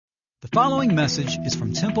The following message is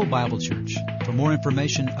from Temple Bible Church. For more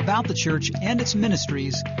information about the church and its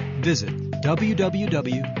ministries, visit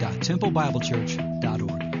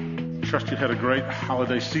www.templebiblechurch.org. Trust you had a great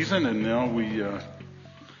holiday season, and now we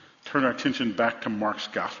turn our attention back to Mark's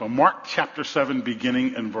Gospel. Mark chapter 7,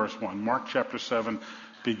 beginning in verse 1. Mark chapter 7,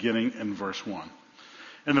 beginning in verse 1.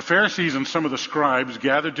 And the Pharisees and some of the scribes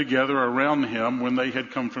gathered together around him when they had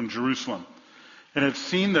come from Jerusalem, and had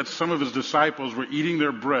seen that some of his disciples were eating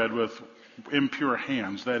their bread with impure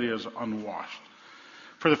hands, that is, unwashed.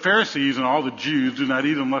 For the Pharisees and all the Jews do not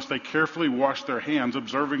eat unless they carefully wash their hands,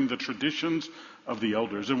 observing the traditions of the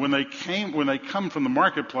elders. And when they come from the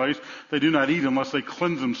marketplace, they do not eat unless they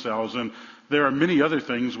cleanse themselves. And there are many other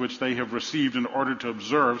things which they have received in order to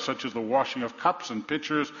observe, such as the washing of cups and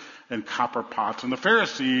pitchers and copper pots. And the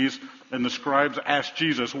Pharisees and the scribes asked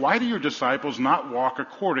Jesus, "Why do your disciples not walk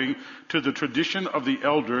according to the tradition of the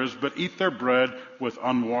elders, but eat their bread with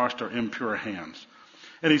unwashed or impure hands?"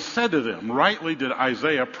 And he said to them, "Rightly did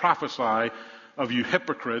Isaiah prophesy of you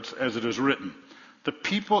hypocrites, as it is written,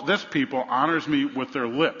 this people honors me with their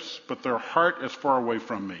lips, but their heart is far away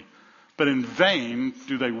from me. But in vain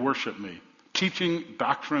do they worship me, teaching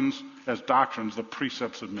doctrines the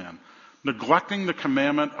precepts of men. Neglecting the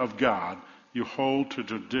commandment of God, you hold to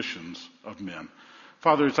traditions of men."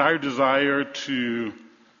 Father, it's our desire to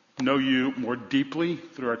know you more deeply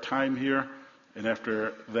through our time here. And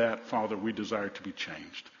after that, Father, we desire to be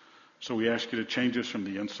changed. So we ask you to change us from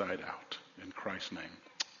the inside out. In Christ's name,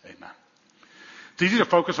 amen. It's easy to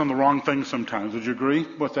focus on the wrong things sometimes. Would you agree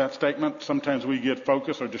with that statement? Sometimes we get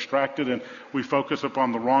focused or distracted and we focus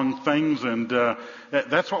upon the wrong things. And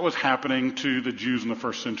that's what was happening to the Jews in the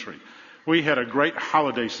first century. We had a great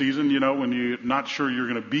holiday season. You know, when you're not sure you're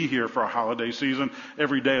going to be here for a holiday season,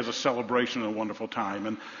 every day is a celebration and a wonderful time.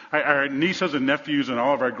 And our nieces and nephews and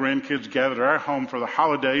all of our grandkids gathered at our home for the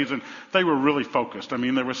holidays, and they were really focused. I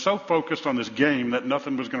mean, they were so focused on this game that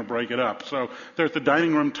nothing was going to break it up. So they're at the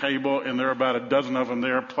dining room table, and there are about a dozen of them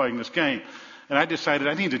there playing this game. And I decided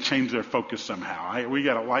I need to change their focus somehow. We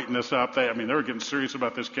got to lighten this up. They were getting serious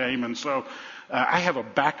about this game. And so I have a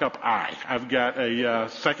backup eye. I've got a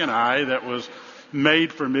second eye that was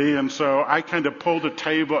made for me. And so I kind of pulled a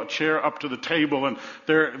chair up to the table, and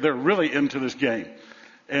they're really into this game.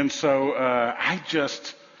 And so I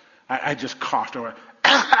just coughed. I went,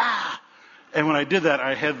 "Ah!" And when I did that,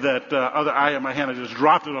 I had that other eye in my hand. I just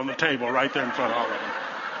dropped it on the table right there in front of all of them.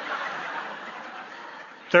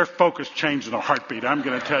 Their focus changed in a heartbeat. I'm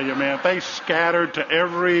going to tell you, man. They scattered to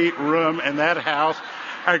every room in that house.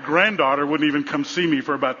 Our granddaughter wouldn't even come see me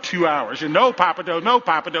for about 2 hours. No, Papa Doe, no,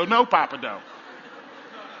 Papa Doe, no, Papa Doe.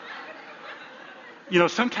 You know,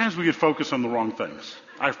 sometimes we get focused on the wrong things.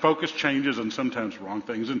 Our focus changes and sometimes wrong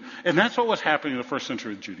things. And that's what was happening in the first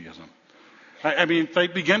century of Judaism. I mean, they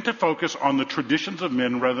began to focus on the traditions of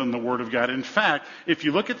men rather than the Word of God. In fact, if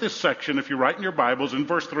you look at this section, if you write in your Bibles, in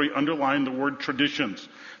verse 3, underline the word traditions.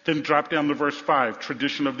 Then drop down to verse 5,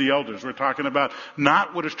 tradition of the elders. We're talking about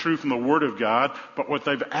not what is true from the Word of God, but what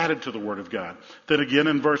they've added to the Word of God. Then again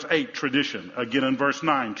in verse 8, tradition. Again in verse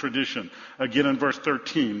 9, tradition. Again in verse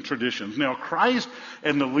 13, traditions. Now, Christ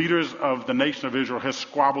and the leaders of the nation of Israel has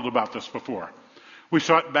squabbled about this before. We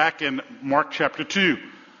saw it back in Mark chapter 2.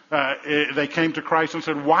 They came to Christ and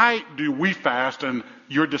said, "Why do we fast and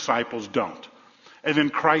your disciples don't?" And then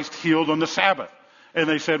Christ healed on the Sabbath. And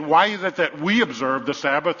they said, "Why is it that we observe the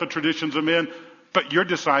Sabbath, the traditions of men, but your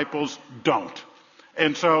disciples don't?"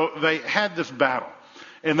 And so they had this battle.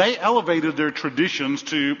 And they elevated their traditions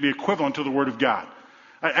to be equivalent to the Word of God.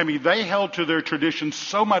 I mean, they held to their traditions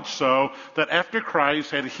so much so that after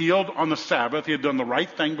Christ had healed on the Sabbath, he had done the right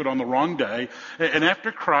thing but on the wrong day. And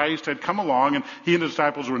after Christ had come along and he and the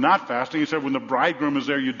disciples were not fasting, he said, when the bridegroom is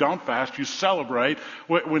there, you don't fast, you celebrate.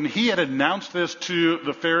 When he had announced this to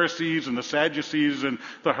the Pharisees and the Sadducees and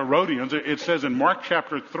the Herodians, it says in Mark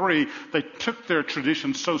chapter 3, they took their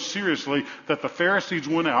traditions so seriously that the Pharisees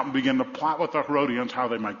went out and began to plot with the Herodians how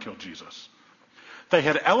they might kill Jesus. They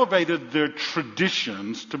had elevated their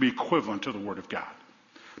traditions to be equivalent to the Word of God.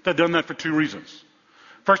 They'd done that for two reasons.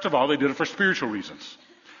 First of all, they did it for spiritual reasons.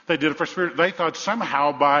 They thought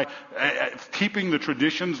somehow by keeping the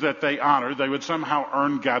traditions that they honored, they would somehow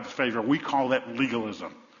earn God's favor. We call that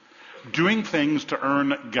legalism. Doing things to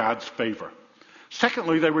earn God's favor.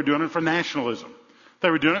 Secondly, they were doing it for nationalism. They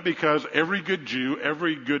were doing it because every good Jew,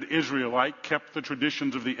 every good Israelite kept the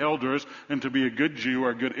traditions of the elders, and to be a good Jew or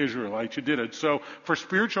a good Israelite, you did it. So for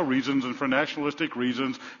spiritual reasons and for nationalistic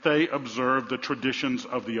reasons, they observed the traditions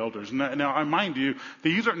of the elders. Now, I mind you,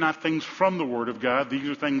 these are not things from the Word of God. These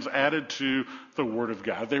are things added to the Word of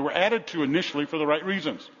God. They were added to initially for the right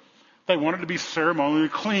reasons. They wanted to be ceremonially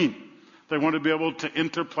clean. They wanted to be able to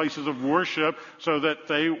enter places of worship so that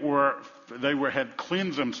they had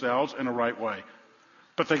cleansed themselves in a right way.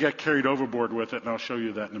 But they got carried overboard with it, and I'll show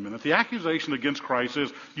you that in a minute. The accusation against Christ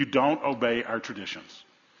is you don't obey our traditions.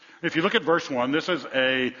 If you look at verse 1, this is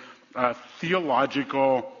a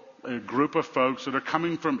theological group of folks that are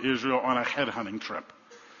coming from Israel on a headhunting trip.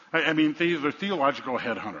 I mean, these are theological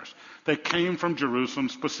headhunters. They came from Jerusalem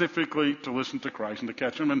specifically to listen to Christ and to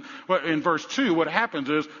catch him. And in verse 2, what happens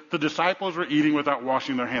is the disciples were eating without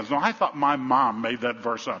washing their hands. Now, I thought my mom made that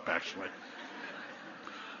verse up, actually.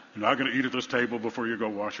 You're not going to eat at this table before you go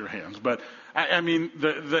wash your hands. But, I mean,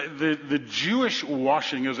 the Jewish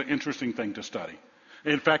washing is an interesting thing to study.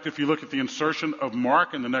 In fact, if you look at the insertion of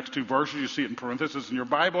Mark in the next two verses, you see it in parentheses in your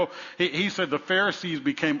Bible. He said the Pharisees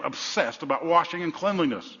became obsessed about washing and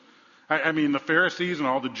cleanliness. I mean, the Pharisees and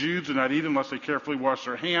all the Jews do not eat unless they carefully wash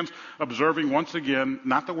their hands, observing, once again,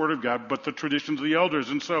 not the Word of God, but the traditions of the elders.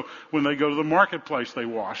 And so when they go to the marketplace, they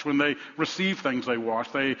wash. When they receive things, they wash.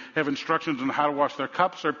 They have instructions on how to wash their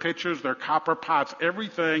cups, their pitchers, their copper pots,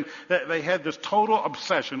 everything. They had this total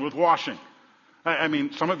obsession with washing. I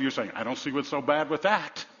mean, some of you are saying, I don't see what's so bad with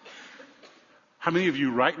that. How many of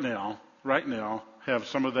you right now, have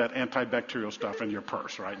some of that antibacterial stuff in your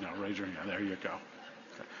purse right now? Raise your hand. There you go.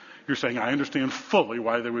 Okay. You're saying, I understand fully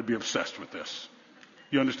why they would be obsessed with this.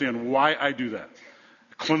 You understand why I do that.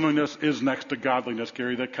 Cleanliness is next to godliness,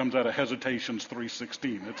 Gary. That comes out of Hesitations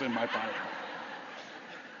 3:16. It's in my Bible.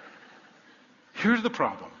 Here's the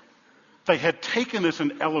problem. They had taken this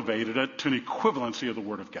and elevated it to an equivalency of the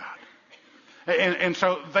Word of God. And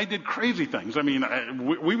so they did crazy things. I mean,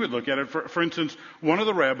 we would look at it. For instance, one of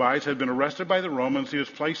the rabbis had been arrested by the Romans. He was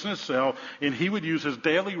placed in a cell, and he would use his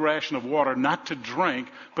daily ration of water not to drink,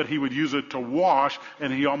 but he would use it to wash,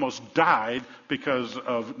 and he almost died because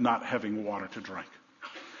of not having water to drink.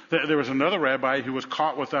 There was another rabbi who was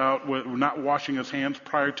caught not washing his hands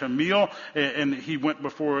prior to a meal, and he went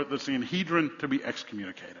before the Sanhedrin to be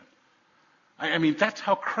excommunicated. I mean, that's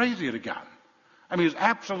how crazy it had gotten. I mean, it's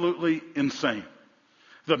absolutely insane.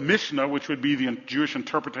 The Mishnah, which would be the Jewish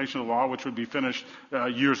interpretation of the law, which would be finished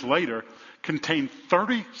years later, contained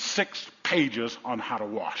 36 pages on how to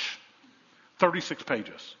wash. 36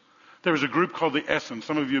 pages. There was a group called the Essenes.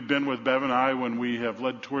 Some of you have been with Bev and I when we have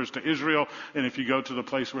led tours to Israel. And if you go to the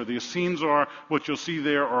place where the Essenes are, what you'll see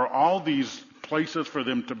there are all these places for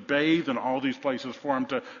them to bathe and all these places for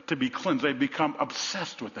them to be cleansed. They've become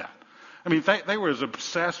obsessed with that. I mean, they were as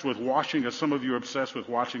obsessed with washing as some of you are obsessed with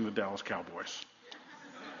watching the Dallas Cowboys.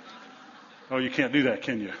 Oh, you can't do that,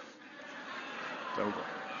 can you? It's over.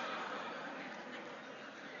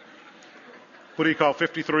 What do you call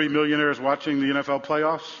 53 millionaires watching the NFL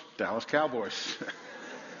playoffs? Dallas Cowboys.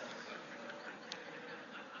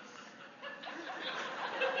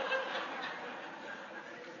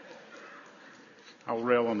 I'll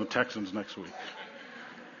rail on the Texans next week.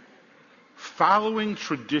 Following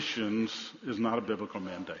traditions is not a biblical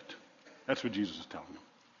mandate. That's what Jesus is telling them.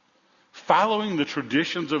 Following the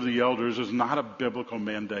traditions of the elders is not a biblical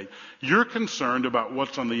mandate. You're concerned about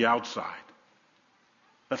what's on the outside.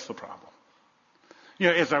 That's the problem. You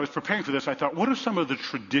know, as I was preparing for this, I thought, what are some of the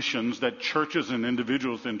traditions that churches and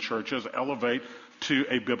individuals in churches elevate to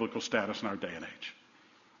a biblical status in our day and age?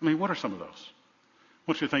 I mean, what are some of those?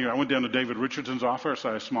 I want you to think, I went down to David Richardson's office,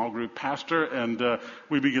 I a small group pastor, and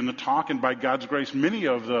we began to talk, and by God's grace, many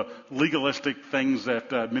of the legalistic things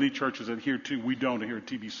that many churches adhere to, we don't here at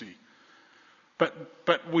TBC.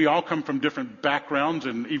 But we all come from different backgrounds,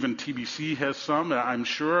 and even TBC has some, I'm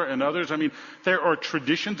sure, and others. I mean, there are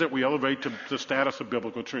traditions that we elevate to the status of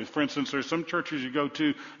biblical truth. For instance, there's some churches you go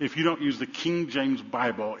to, if you don't use the King James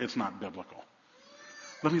Bible, it's not biblical.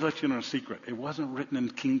 Let me let you know a secret. It wasn't written in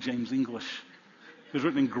King James English. It was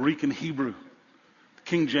written in Greek and Hebrew.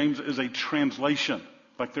 King James is a translation,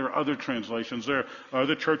 like there are other translations. There are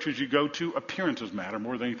other churches you go to, appearances matter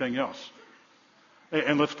more than anything else.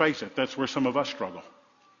 And let's face it, that's where some of us struggle.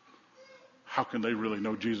 How can they really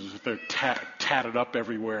know Jesus if they're tatted up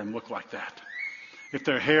everywhere and look like that? If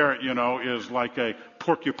their hair, is like a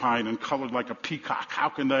porcupine and colored like a peacock, how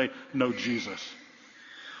can they know Jesus?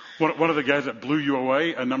 One of the guys that blew you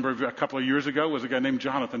away a couple of years ago was a guy named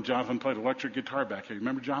Jonathan. Jonathan played electric guitar back here.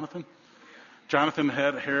 Remember Jonathan? Jonathan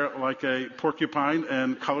had hair like a porcupine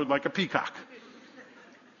and colored like a peacock.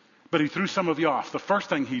 But he threw some of you off. The first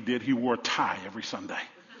thing he did, he wore a tie every Sunday.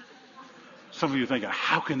 Some of you are thinking,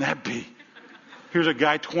 how can that be? Here's a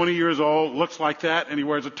guy 20 years old, looks like that, and he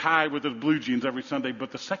wears a tie with his blue jeans every Sunday.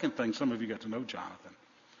 But the second thing, some of you got to know Jonathan.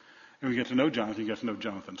 And when you get to know Jonathan, you get to know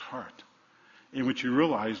Jonathan's heart. And what you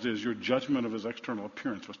realized is your judgment of his external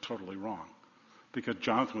appearance was totally wrong. because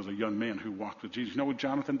Jonathan was a young man who walked with Jesus. You know what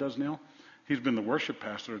Jonathan does now? He's been the worship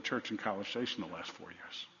pastor at a church in College Station the last 4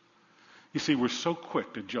 years. You see, we're so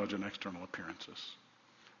quick to judge on external appearances.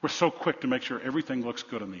 We're so quick to make sure everything looks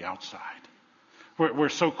good on the outside. We're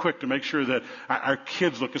so quick to make sure that our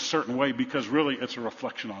kids look a certain way because really it's a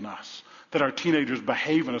reflection on us. That our teenagers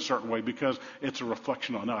behave in a certain way because it's a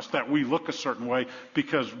reflection on us. That we look a certain way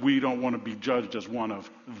because we don't want to be judged as one of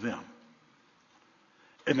them.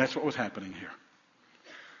 And that's what was happening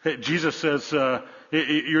here. Jesus says,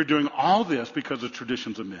 you're doing all this because of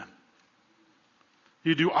traditions of men.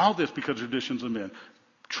 You do all this because of traditions of men.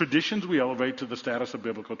 Traditions we elevate to the status of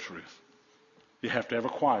biblical truth. You have to have a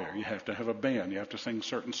choir. You have to have a band. You have to sing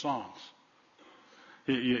certain songs.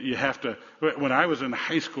 You have to. When I was in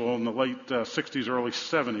high school in the late 60s, early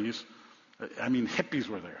 70s, I mean, hippies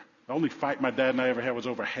were there. The only fight my dad and I ever had was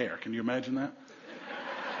over hair. Can you imagine that?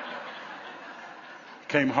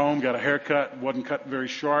 Came home, got a haircut, wasn't cut very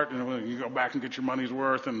short, and you go back and get your money's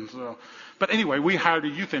worth. And so, but anyway, we hired a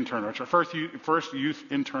youth intern at our church, first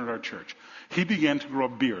youth intern at our church. He began to grow a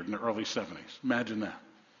beard in the early 70s. Imagine that.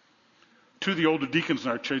 Two of the older deacons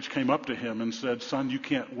in our church came up to him and said, "Son, you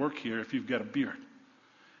can't work here if you've got a beard."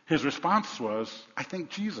 His response was, "I think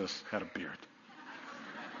Jesus had a beard."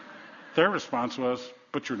 Their response was,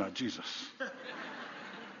 "But you're not Jesus."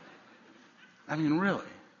 I mean, really?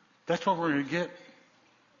 That's what we're going to get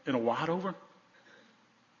in a wad over?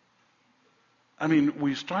 I mean,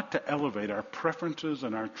 we start to elevate our preferences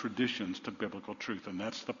and our traditions to biblical truth, and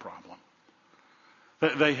that's the problem.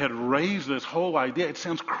 They had raised this whole idea. It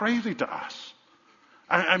sounds crazy to us.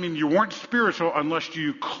 I mean, you weren't spiritual unless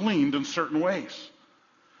you cleaned in certain ways.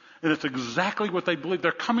 And it's exactly what they believe.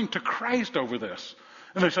 They're coming to Christ over this.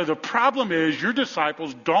 And they say, the problem is your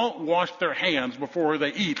disciples don't wash their hands before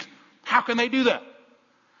they eat. How can they do that?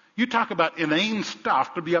 You talk about inane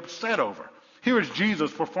stuff to be upset over. Here is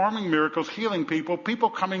Jesus performing miracles, healing people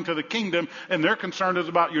coming to the kingdom, and their concern is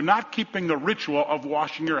about you're not keeping the ritual of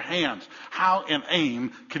washing your hands. How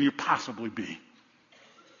inane can you possibly be?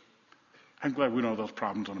 I'm glad we don't have those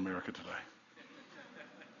problems in America today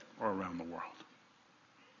or around the world.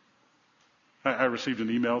 I received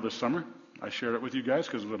an email this summer. I shared it with you guys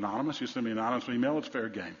because it was anonymous. You send me an anonymous email, it's fair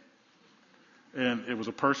game. And it was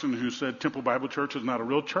a person who said Temple Bible Church is not a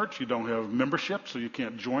real church. You don't have membership, so you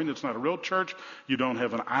can't join. It's not a real church. You don't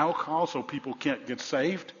have an aisle call, so people can't get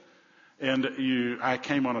saved. And I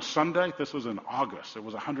came on a Sunday. This was in August. It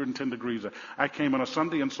was 110 degrees. I came on a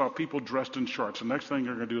Sunday and saw people dressed in shorts. The next thing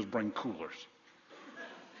they're going to do is bring coolers.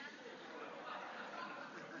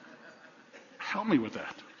 Help me with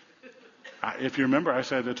that. If you remember, I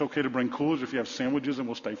said it's okay to bring coolers if you have sandwiches and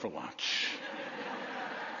we'll stay for lunch.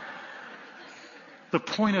 The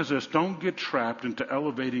point is this, don't get trapped into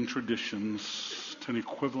elevating traditions to an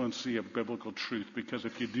equivalency of biblical truth, because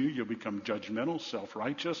if you do, you'll become judgmental,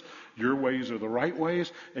 self-righteous, your ways are the right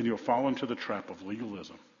ways, and you'll fall into the trap of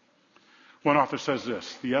legalism. One author says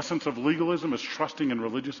this, the essence of legalism is trusting in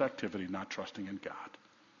religious activity, not trusting in God.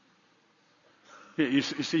 You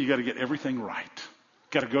see, you got to get everything right.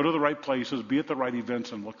 Got to go to the right places, be at the right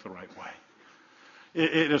events, and look the right way.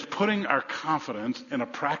 It is putting our confidence in a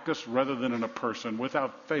practice rather than in a person.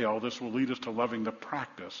 Without fail, this will lead us to loving the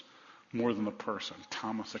practice more than the person.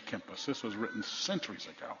 Thomas à Kempis. This was written centuries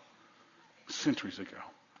ago. Centuries ago.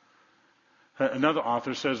 Another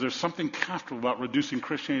author says there's something comfortable about reducing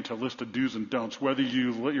Christianity to a list of do's and don'ts. Whether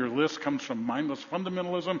your list comes from mindless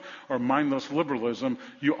fundamentalism or mindless liberalism,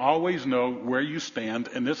 you always know where you stand,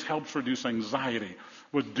 and this helps reduce anxiety.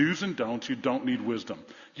 With do's and don'ts, you don't need wisdom.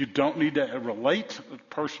 You don't need to relate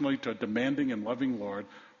personally to a demanding and loving Lord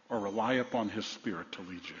or rely upon His Spirit to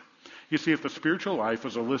lead you. You see, if the spiritual life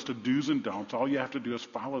is a list of do's and don'ts, all you have to do is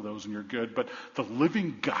follow those and you're good. But the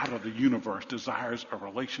living God of the universe desires a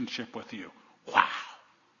relationship with you. Wow.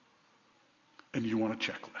 And you want a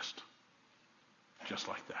checklist. Just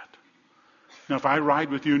like that. Now, if I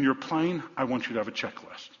ride with you in your plane, I want you to have a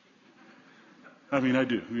checklist. I mean, I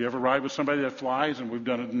do. You ever ride with somebody that flies? And we've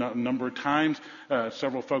done it a number of times.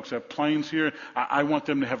 Several folks have planes here. I want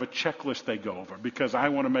them to have a checklist they go over because I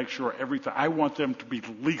want to make sure everything. I want them to be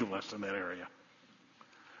legalists in that area.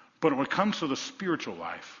 But when it comes to the spiritual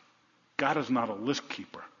life, God is not a list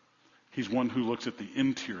keeper. He's one who looks at the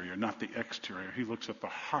interior, not the exterior. He looks at the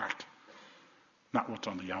heart, not what's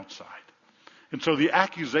on the outside. And so the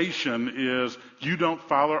accusation is, you don't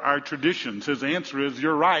follow our traditions. His answer is,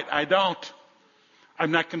 you're right, I don't.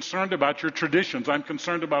 I'm not concerned about your traditions. I'm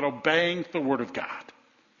concerned about obeying the Word of God.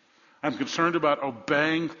 I'm concerned about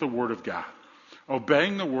obeying the Word of God.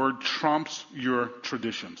 Obeying the Word trumps your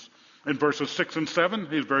traditions. In verses 6 and 7,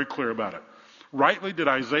 he's very clear about it. Rightly did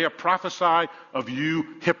Isaiah prophesy of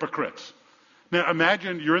you hypocrites. Now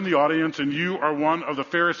imagine you're in the audience and you are one of the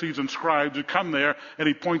Pharisees and scribes who come there, and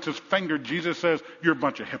he points his finger. Jesus says, you're a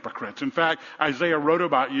bunch of hypocrites. In fact, Isaiah wrote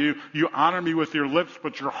about you. You honor me with your lips,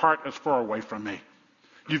 but your heart is far away from me.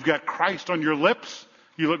 You've got Christ on your lips.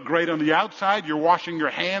 You look great on the outside. You're washing your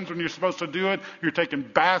hands when you're supposed to do it. You're taking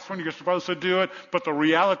baths when you're supposed to do it. But the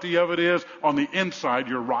reality of it is, on the inside,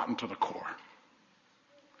 you're rotten to the core.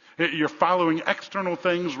 You're following external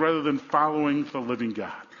things rather than following the living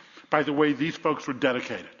God. By the way, these folks were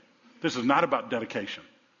dedicated. This is not about dedication.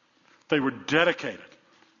 They were dedicated.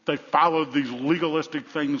 They followed these legalistic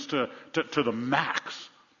things to the max.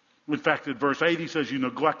 In fact, in verse 8, he says, you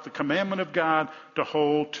neglect the commandment of God to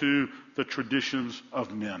hold to the traditions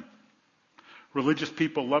of men. Religious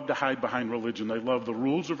people love to hide behind religion. They love the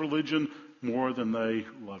rules of religion more than they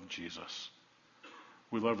love Jesus.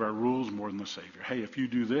 We love our rules more than the Savior. Hey, if you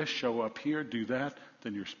do this, show up here, do that,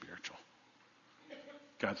 then you're spiritual.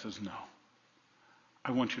 God says, no.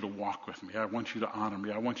 I want you to walk with me. I want you to honor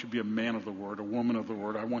me. I want you to be a man of the Word, a woman of the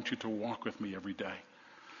Word. I want you to walk with me every day.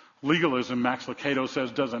 Legalism, Max Lucado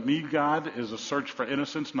says, doesn't need God, is a search for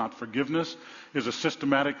innocence, not forgiveness, is a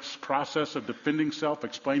systematic process of defending self,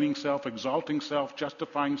 explaining self, exalting self,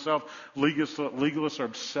 justifying self. Legalists are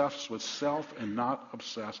obsessed with self and not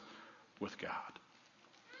obsessed with God.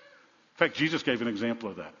 In fact, Jesus gave an example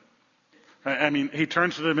of that. I mean, he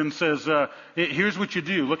turns to them and says, here's what you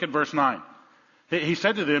do. Look at verse 9. He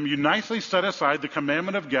said to them, you nicely set aside the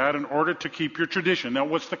commandment of God in order to keep your tradition. Now,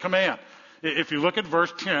 what's the command? If you look at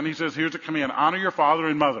verse 10, he says, here's the command. Honor your father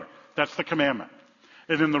and mother. That's the commandment.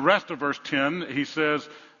 And in the rest of verse 10, he says,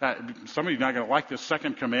 some of you are not going to like this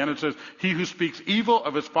second command. It says, he who speaks evil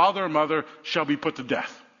of his father or mother shall be put to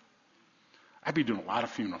death. I'd be doing a lot of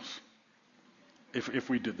funerals if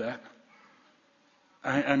we did that.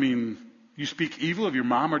 I mean, you speak evil of your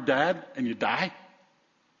mom or dad and you die?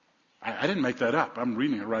 I didn't make that up. I'm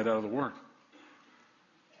reading it right out of the Word.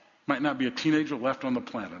 Might not be a teenager left on the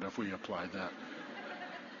planet if we applied that.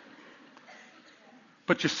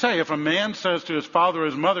 But you say, if a man says to his father or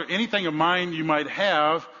his mother, anything of mine you might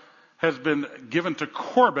have has been given to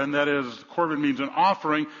Corban, that is, Corban means an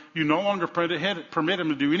offering, you no longer permit him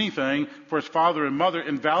to do anything for his father and mother,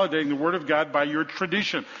 invalidating the word of God by your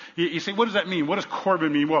tradition. You say, what does that mean? What does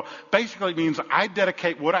Corban mean? Well, basically it means I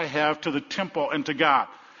dedicate what I have to the temple and to God.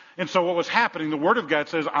 And so what was happening, the word of God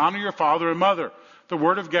says, honor your father and mother. The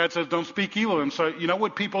word of God says, don't speak evil. And so you know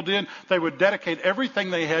what people did? They would dedicate everything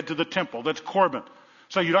they had to the temple. That's Corban.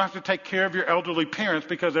 So you don't have to take care of your elderly parents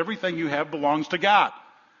because everything you have belongs to God.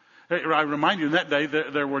 I remind you, in that day,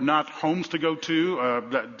 there were not homes to go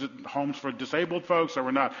to, homes for disabled folks. There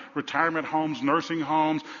were not retirement homes, nursing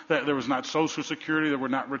homes. There was not Social Security. There were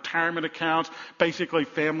not retirement accounts. Basically,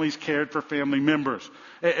 families cared for family members.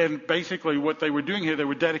 And basically, what they were doing here, they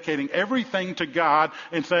were dedicating everything to God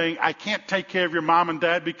and saying, I can't take care of your mom and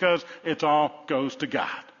dad because it all goes to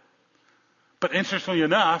God. But interestingly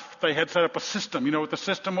enough, they had set up a system. You know what the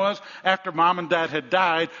system was? After mom and dad had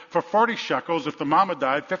died, for 40 shekels, if the mama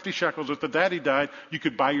died, 50 shekels if the daddy died, you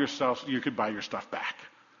could buy your stuff back.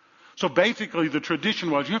 So basically the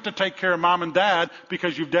tradition was you have to take care of mom and dad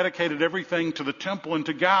because you've dedicated everything to the temple and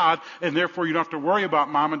to God, and therefore you don't have to worry about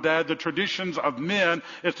mom and dad. The traditions of men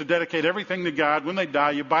is to dedicate everything to God. When they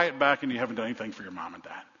die, you buy it back and you haven't done anything for your mom and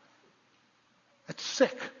dad. That's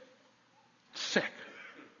sick. Sick.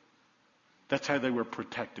 That's how they were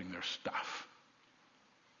protecting their stuff.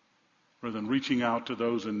 Rather than reaching out to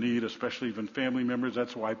those in need, especially even family members.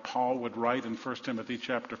 That's why Paul would write in 1 Timothy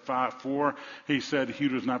chapter 4, he said, he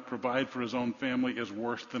who does not provide for his own family is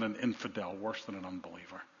worse than an infidel, worse than an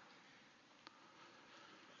unbeliever.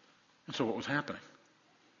 And so what was happening?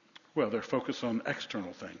 Well, they're focused on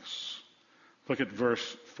external things. Look at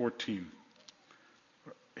verse 14.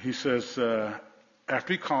 He says,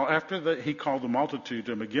 After he called the multitude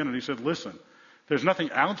to him again, and he said, listen, there's nothing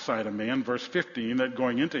outside a man, verse 15, that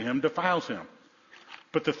going into him defiles him.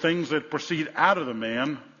 But the things that proceed out of the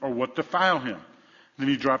man are what defile him. Then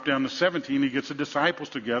he dropped down to 17. He gets the disciples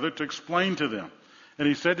together to explain to them. And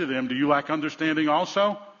he said to them, do you lack understanding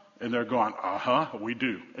also? And they're going, we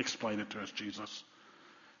do. Explain it to us, Jesus.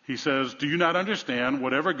 He says, do you not understand?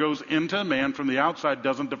 Whatever goes into a man from the outside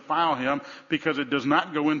doesn't defile him because it does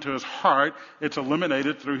not go into his heart. It's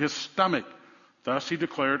eliminated through his stomach. Thus he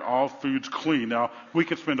declared all foods clean. Now, we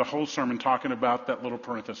could spend a whole sermon talking about that little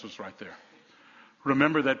parenthesis right there.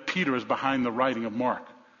 Remember that Peter is behind the writing of Mark.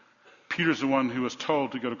 Peter's the one who was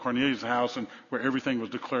told to go to Cornelius' house and where everything was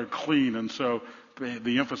declared clean. And so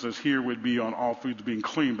the emphasis here would be on all foods being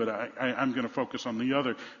clean, but I'm going to focus on the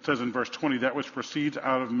other. It says in verse 20, that which proceeds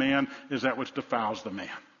out of man is that which defiles the man.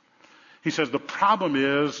 He says the problem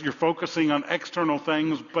is you're focusing on external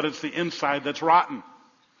things, but it's the inside that's rotten.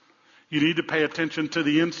 You need to pay attention to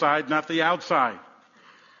the inside, not the outside.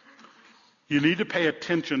 You need to pay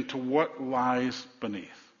attention to what lies beneath.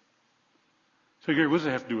 So, Gary, what does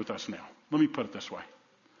it have to do with us now? Let me put it this way.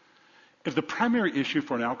 If the primary issue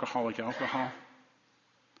for an alcoholic alcohol,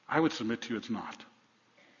 I would submit to you it's not.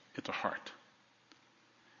 It's a heart.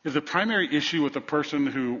 If the primary issue with a person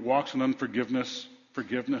who walks in unforgiveness,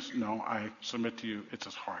 no, I submit to you it's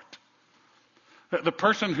his heart. The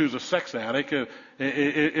person who's a sex addict,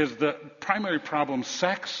 is the primary problem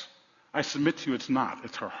sex? I submit to you it's not.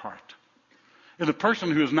 It's her heart. If the person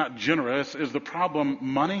who is not generous, is the problem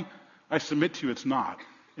money? I submit to you it's not.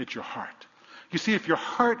 It's your heart. You see, if your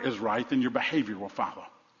heart is right, then your behavior will follow.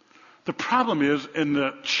 The problem is, in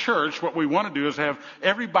the church, what we want to do is have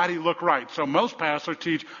everybody look right. So most pastors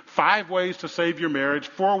teach 5 ways to save your marriage,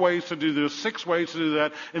 4 ways to do this, 6 ways to do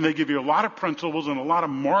that, and they give you a lot of principles and a lot of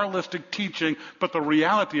moralistic teaching, but the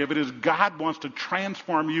reality of it is God wants to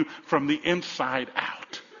transform you from the inside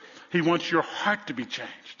out. He wants your heart to be changed.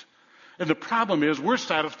 And the problem is, we're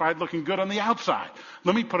satisfied looking good on the outside.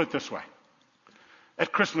 Let me put it this way.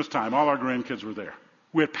 At Christmas time, all our grandkids were there.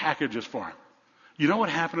 We had packages for them. You know what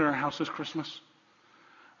happened in our house this Christmas?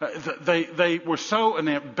 They were so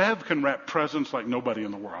enamored. Bev can wrap presents like nobody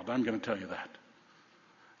in the world. I'm going to tell you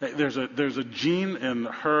that. There's a gene in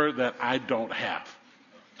her that I don't have.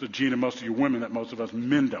 It's a gene in most of you women that most of us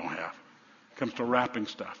men don't have. It comes to wrapping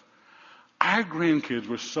stuff. Our grandkids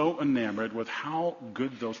were so enamored with how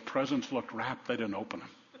good those presents looked wrapped, they didn't open them.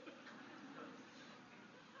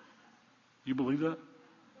 You believe that?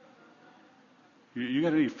 You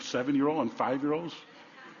got any 7-year-old and 5-year-olds?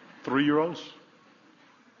 3-year-olds?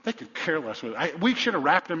 They could care less with it. We should have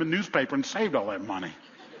wrapped them in newspaper and saved all that money.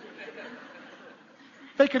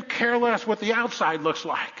 They could care less what the outside looks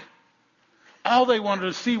like. All they wanted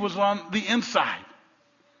to see was on the inside.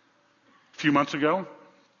 A few months ago,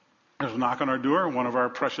 there was a knock on our door. One of our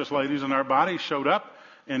precious ladies in our body showed up,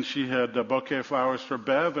 and she had a bouquet of flowers for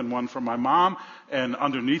Bev and one for my mom. And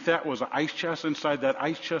underneath that was an ice chest. Inside that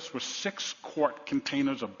ice chest were 6-quart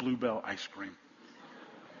containers of Bluebell ice cream.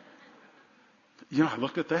 You know, I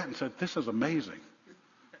looked at that and said, this is amazing.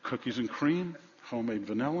 Cookies and cream, homemade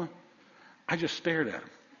vanilla. I just stared at them.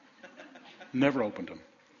 Never opened them.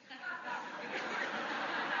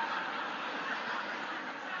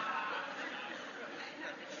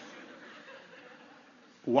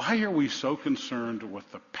 Why are we so concerned with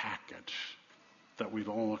the package that we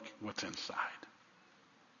don't look what's inside?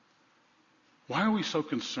 Why are we so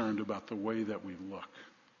concerned about the way that we look?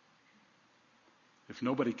 If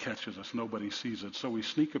nobody catches us, nobody sees it. So we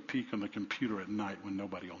sneak a peek on the computer at night when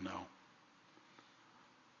nobody will know.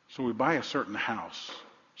 So we buy a certain house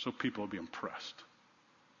so people will be impressed.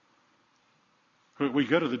 We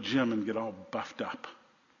go to the gym and get all buffed up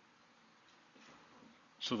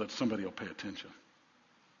so that somebody will pay attention.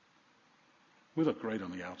 We look great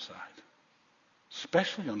on the outside,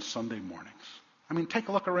 especially on Sunday mornings. I mean, take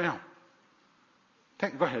a look around.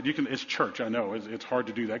 Go ahead. It's church. I know. It's hard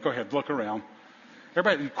to do that. Go ahead. Look around.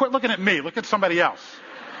 Everybody, quit looking at me. Look at somebody else.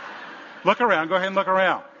 Look around. Go ahead and look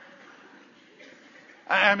around.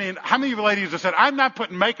 I mean, how many of you ladies have said, I'm not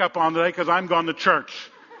putting makeup on today because I'm going to church?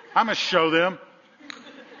 I'm going to show them.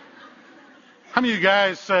 How many of you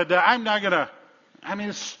guys said, I'm not going to...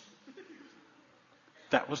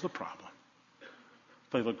 that was the problem.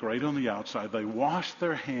 They look great on the outside. They wash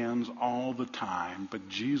their hands all the time. But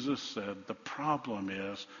Jesus said, the problem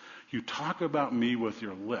is you talk about me with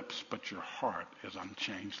your lips, but your heart is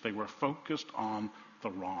unchanged. They were focused on the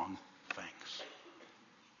wrong things.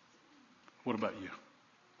 What about you?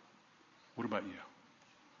 What about you?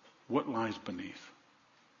 What lies beneath?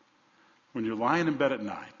 When you're lying in bed at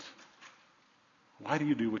night, why do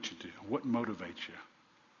you do what you do? What motivates you?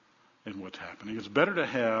 In what's happening. It's better to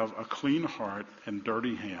have a clean heart and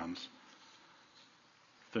dirty hands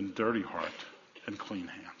than dirty heart and clean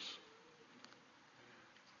hands.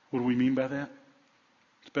 What do we mean by that?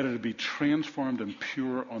 It's better to be transformed and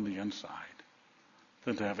pure on the inside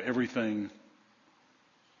than to have everything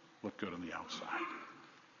look good on the outside.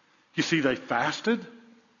 You see, they fasted.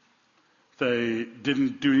 They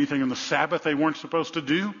didn't do anything on the Sabbath they weren't supposed to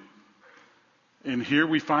do. And here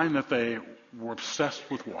we find that they were obsessed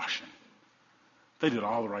with washing. They did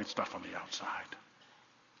all the right stuff on the outside.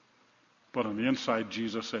 But on the inside,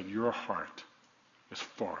 Jesus said, your heart is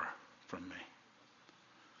far from me.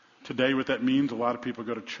 Today, what that means, a lot of people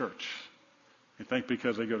go to church. They think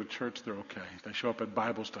because they go to church, they're okay. They show up at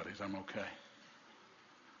Bible studies, I'm okay.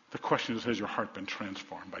 The question is, has your heart been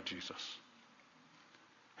transformed by Jesus?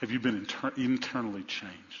 Have you been internally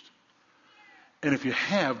changed? And if you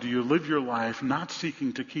have, do you live your life not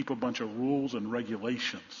seeking to keep a bunch of rules and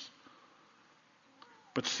regulations,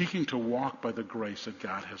 but seeking to walk by the grace that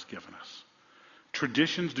God has given us?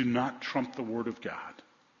 Traditions do not trump the Word of God.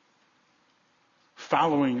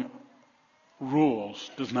 Following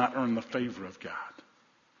rules does not earn the favor of God.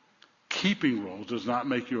 Keeping rules does not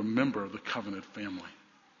make you a member of the covenant family.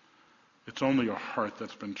 It's only a heart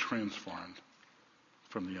that's been transformed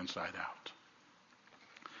from the inside out.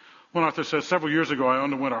 One author says, several years ago I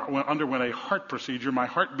underwent a heart procedure. My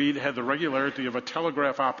heartbeat had the regularity of a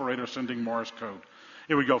telegraph operator sending Morse code.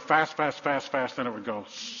 It would go fast, fast, fast, fast, then it would go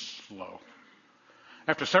slow.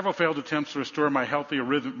 After several failed attempts to restore my healthy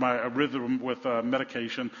rhythm with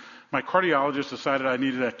medication, my cardiologist decided I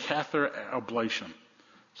needed a catheter ablation.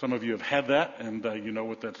 Some of you have had that, and you know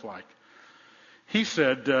what that's like. He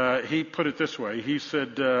said, he put it this way. He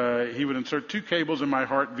said he would insert 2 cables in my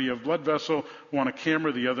heart via blood vessel, one a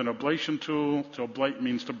camera, the other an ablation tool. To ablate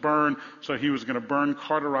means to burn. So he was going to burn,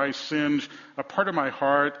 cauterize, singe a part of my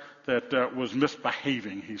heart that was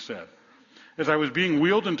misbehaving, he said. As I was being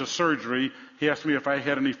wheeled into surgery, he asked me if I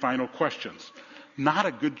had any final questions. Not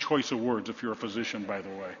a good choice of words if you're a physician, by the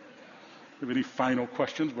way. Have any final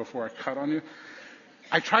questions before I cut on you?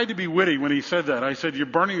 I tried to be witty when he said that. I said, you're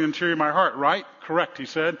burning the interior of my heart, right? Correct, he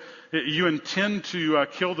said. You intend to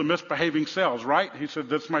kill the misbehaving cells, right? He said,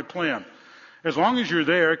 that's my plan. As long as you're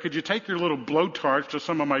there, could you take your little blowtorch to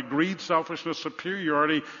some of my greed, selfishness,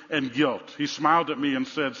 superiority, and guilt? He smiled at me and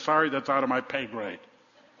said, sorry, that's out of my pay grade.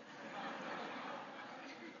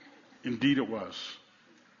 Indeed it was.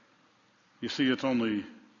 You see, it's only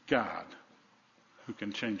God who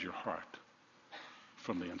can change your heart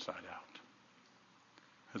from the inside out.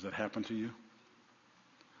 Has that happened to you?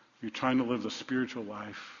 You're trying to live the spiritual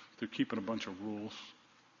life through keeping a bunch of rules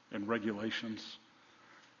and regulations.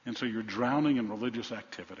 And so you're drowning in religious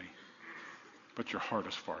activity, but your heart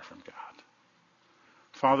is far from God.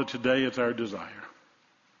 Father, today it's our desire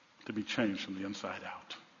to be changed from the inside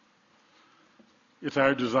out. It's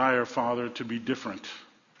our desire, Father, to be different.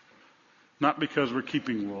 Not because we're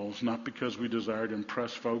keeping rules, not because we desire to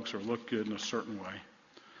impress folks or look good in a certain way.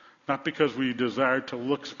 Not because we desire to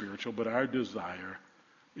look spiritual, but our desire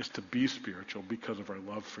is to be spiritual because of our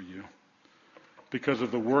love for you, because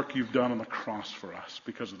of the work you've done on the cross for us,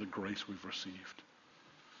 because of the grace we've received.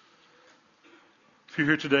 If you're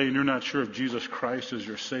here today and you're not sure if Jesus Christ is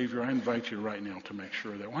your Savior, I invite you right now to make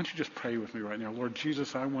sure of that. Why don't you just pray with me right now? Lord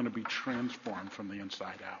Jesus, I want to be transformed from the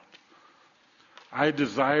inside out. I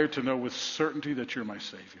desire to know with certainty that you're my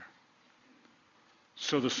Savior.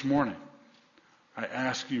 So this morning, I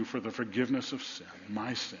ask you for the forgiveness of sin,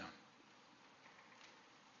 my sin,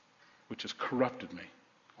 which has corrupted me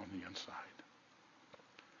on the inside.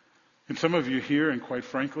 And some of you here, and quite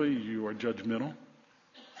frankly, you are judgmental.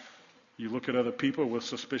 You look at other people with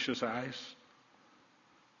suspicious eyes.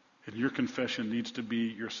 And your confession needs to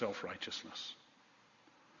be your self-righteousness.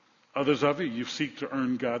 Others of you seek to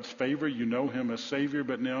earn God's favor. You know him as Savior,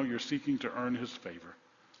 but now you're seeking to earn his favor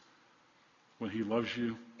when he loves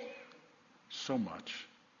you so much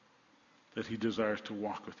that he desires to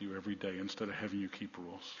walk with you every day instead of having you keep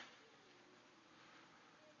rules.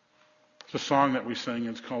 The song that we sing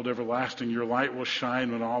is called Everlasting. Your light will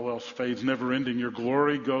shine when all else fades, never ending. Your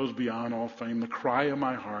glory goes beyond all fame. The cry of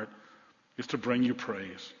my heart is to bring you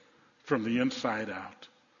praise from the inside out.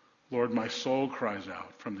 Lord, my soul cries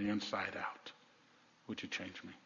out from the inside out. Would you change me?